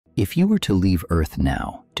If you were to leave Earth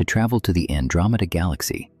now to travel to the Andromeda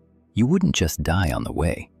Galaxy, you wouldn't just die on the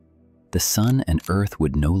way. The Sun and Earth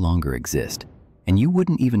would no longer exist, and you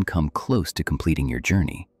wouldn't even come close to completing your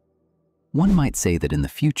journey. One might say that in the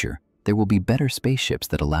future, there will be better spaceships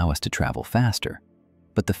that allow us to travel faster.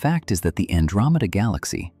 But the fact is that the Andromeda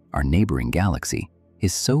Galaxy, our neighboring galaxy,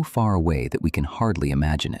 is so far away that we can hardly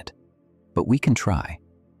imagine it. But we can try.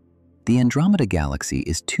 The Andromeda Galaxy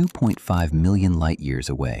is 2.5 million light-years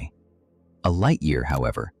away. A light-year,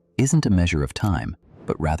 however, isn't a measure of time,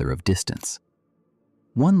 but rather of distance.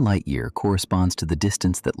 1 light-year corresponds to the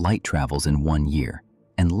distance that light travels in 1 year,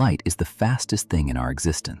 and light is the fastest thing in our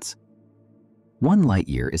existence. 1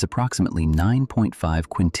 light-year is approximately 9.5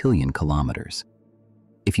 quintillion kilometers.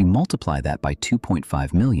 If you multiply that by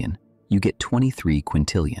 2.5 million, you get 23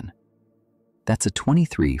 quintillion. That's a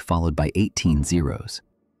 23 followed by 18 zeros.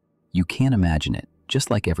 You can't imagine it, just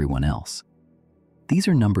like everyone else. These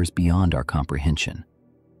are numbers beyond our comprehension.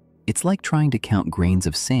 It's like trying to count grains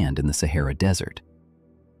of sand in the Sahara Desert.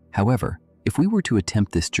 However, if we were to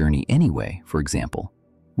attempt this journey anyway, for example,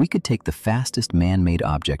 we could take the fastest man-made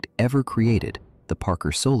object ever created, the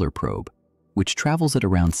Parker Solar Probe, which travels at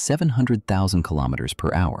around 700,000 kilometers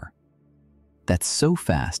per hour. That's so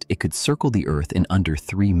fast it could circle the Earth in under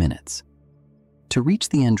 3 minutes. To reach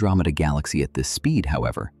the Andromeda Galaxy at this speed,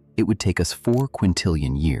 however, it would take us 4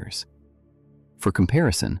 quintillion years. For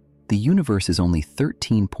comparison, the universe is only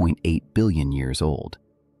 13.8 billion years old,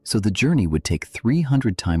 so the journey would take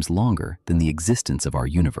 300 times longer than the existence of our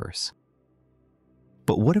universe.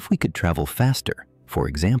 But what if we could travel faster, for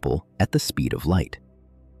example, at the speed of light?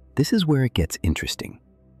 This is where it gets interesting.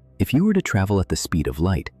 If you were to travel at the speed of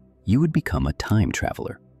light, you would become a time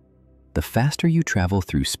traveler. The faster you travel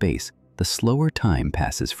through space, the slower time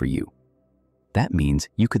passes for you. That means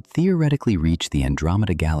you could theoretically reach the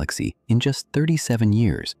Andromeda Galaxy in just 37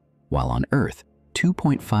 years, while on Earth,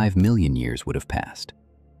 2.5 million years would have passed.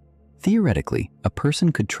 Theoretically, a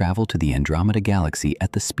person could travel to the Andromeda Galaxy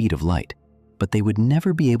at the speed of light, but they would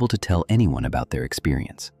never be able to tell anyone about their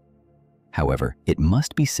experience. However, it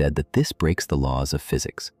must be said that this breaks the laws of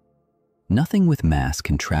physics. Nothing with mass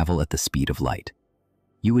can travel at the speed of light.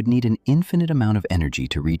 You would need an infinite amount of energy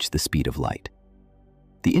to reach the speed of light.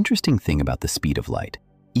 The interesting thing about the speed of light,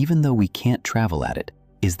 even though we can't travel at it,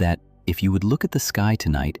 is that if you would look at the sky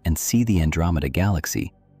tonight and see the Andromeda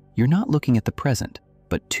Galaxy, you're not looking at the present,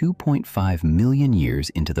 but 2.5 million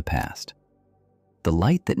years into the past. The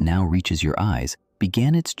light that now reaches your eyes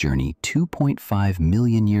began its journey 2.5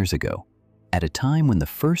 million years ago, at a time when the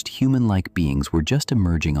first human-like beings were just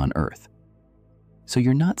emerging on Earth. So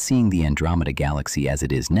you're not seeing the Andromeda Galaxy as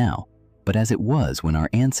it is now, but as it was when our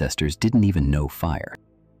ancestors didn't even know fire.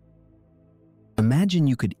 Imagine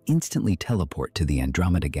you could instantly teleport to the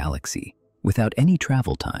Andromeda Galaxy without any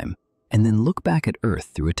travel time and then look back at Earth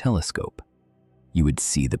through a telescope. You would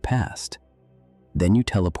see the past. Then you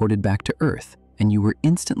teleported back to Earth and you were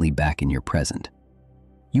instantly back in your present.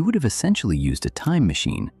 You would have essentially used a time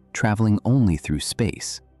machine traveling only through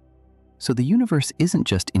space. So the universe isn't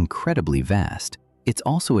just incredibly vast, it's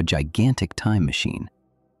also a gigantic time machine.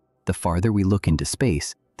 The farther we look into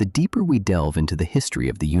space, the deeper we delve into the history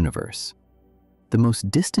of the universe. The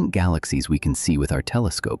most distant galaxies we can see with our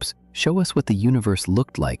telescopes show us what the universe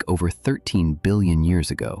looked like over 13 billion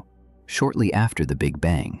years ago, shortly after the Big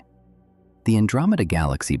Bang. The Andromeda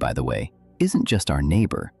Galaxy, by the way, isn't just our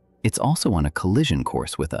neighbor, it's also on a collision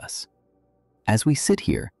course with us. As we sit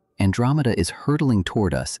here, Andromeda is hurtling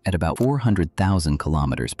toward us at about 400,000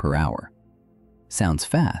 kilometers per hour. Sounds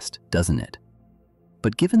fast, doesn't it?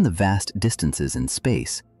 But given the vast distances in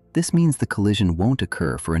space, this means the collision won't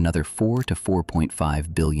occur for another 4 to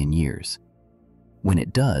 4.5 billion years. When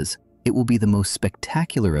it does, it will be the most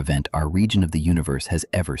spectacular event our region of the universe has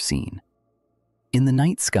ever seen. In the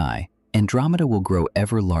night sky, Andromeda will grow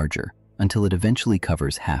ever larger until it eventually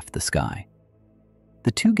covers half the sky.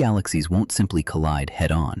 The two galaxies won't simply collide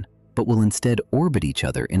head-on, but will instead orbit each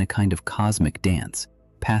other in a kind of cosmic dance,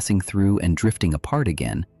 passing through and drifting apart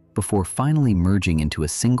again before finally merging into a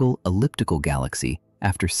single elliptical galaxy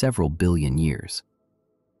after several billion years.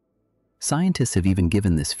 Scientists have even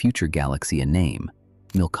given this future galaxy a name,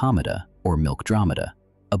 Milkomeda or Milkdromeda,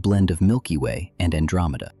 a blend of Milky Way and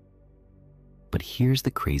Andromeda. But here's the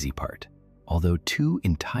crazy part. Although two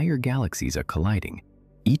entire galaxies are colliding,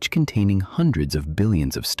 each containing hundreds of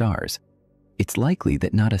billions of stars, it's likely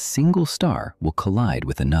that not a single star will collide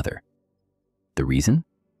with another. The reason?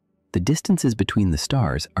 The distances between the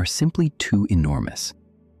stars are simply too enormous.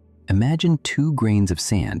 Imagine 2 grains of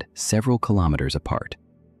sand several kilometers apart.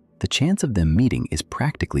 The chance of them meeting is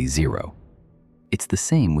practically zero. It's the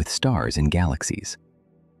same with stars in galaxies.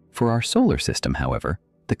 For our solar system, however,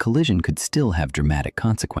 the collision could still have dramatic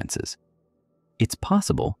consequences. It's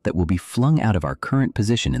possible that we'll be flung out of our current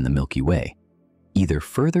position in the Milky Way, either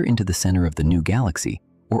further into the center of the new galaxy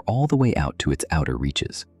or all the way out to its outer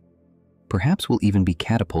reaches. Perhaps we'll even be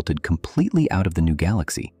catapulted completely out of the new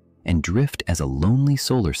galaxy and drift as a lonely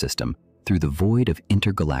solar system through the void of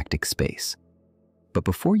intergalactic space. But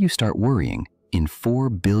before you start worrying, in 4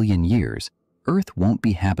 billion years, Earth won't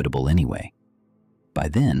be habitable anyway. By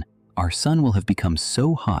then, our sun will have become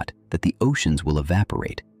so hot that the oceans will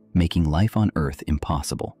evaporate, making life on Earth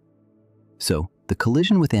impossible. So, the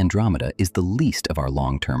collision with Andromeda is the least of our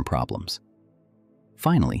long-term problems.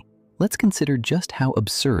 Finally, let's consider just how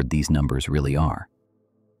absurd these numbers really are.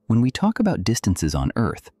 When we talk about distances on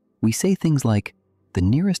Earth, we say things like, the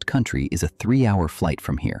nearest country is a 3-hour flight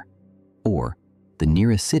from here, or the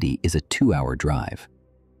nearest city is a 2-hour drive.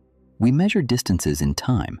 We measure distances in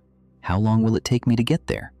time. How long will it take me to get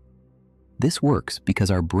there? This works because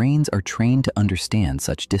our brains are trained to understand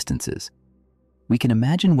such distances. We can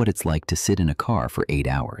imagine what it's like to sit in a car for 8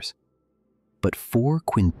 hours. But 4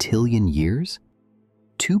 quintillion years?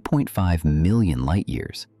 2.5 million light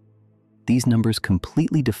years. These numbers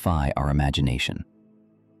completely defy our imagination.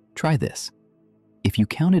 Try this. If you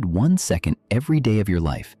counted 1 second every day of your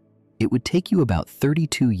life, it would take you about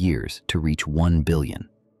 32 years to reach 1 billion.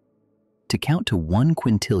 To count to 1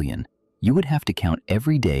 quintillion, you would have to count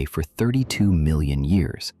every day for 32 million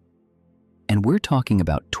years. And we're talking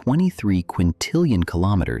about 23 quintillion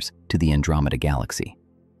kilometers to the Andromeda Galaxy.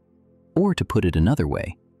 Or to put it another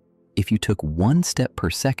way, if you took 1 step per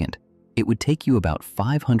second, it would take you about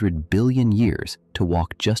 500 billion years to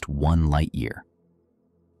walk just 1 light year.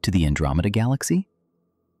 To the Andromeda Galaxy?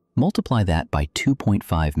 Multiply that by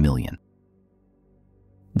 2.5 million.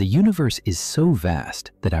 The universe is so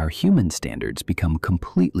vast that our human standards become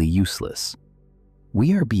completely useless.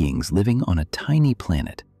 We are beings living on a tiny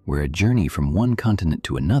planet where a journey from one continent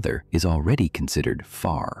to another is already considered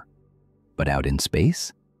far. But out in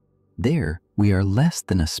space? There, we are less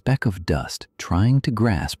than a speck of dust trying to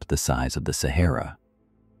grasp the size of the Sahara.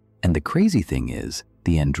 And the crazy thing is,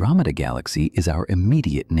 the Andromeda Galaxy is our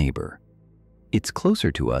immediate neighbor. It's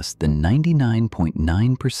closer to us than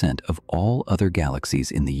 99.9% of all other galaxies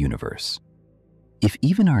in the universe. If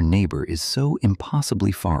even our neighbor is so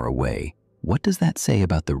impossibly far away, what does that say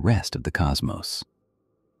about the rest of the cosmos?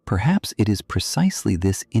 Perhaps it is precisely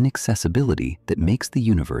this inaccessibility that makes the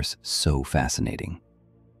universe so fascinating.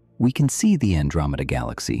 We can see the Andromeda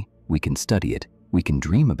Galaxy, we can study it, we can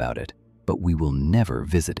dream about it, but we will never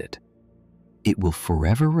visit it. It will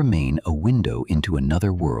forever remain a window into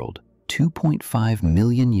another world, 2.5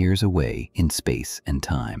 million years away in space and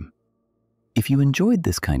time. If you enjoyed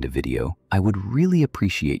this kind of video, I would really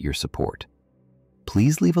appreciate your support.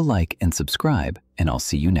 Please leave a like and subscribe, and I'll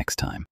see you next time.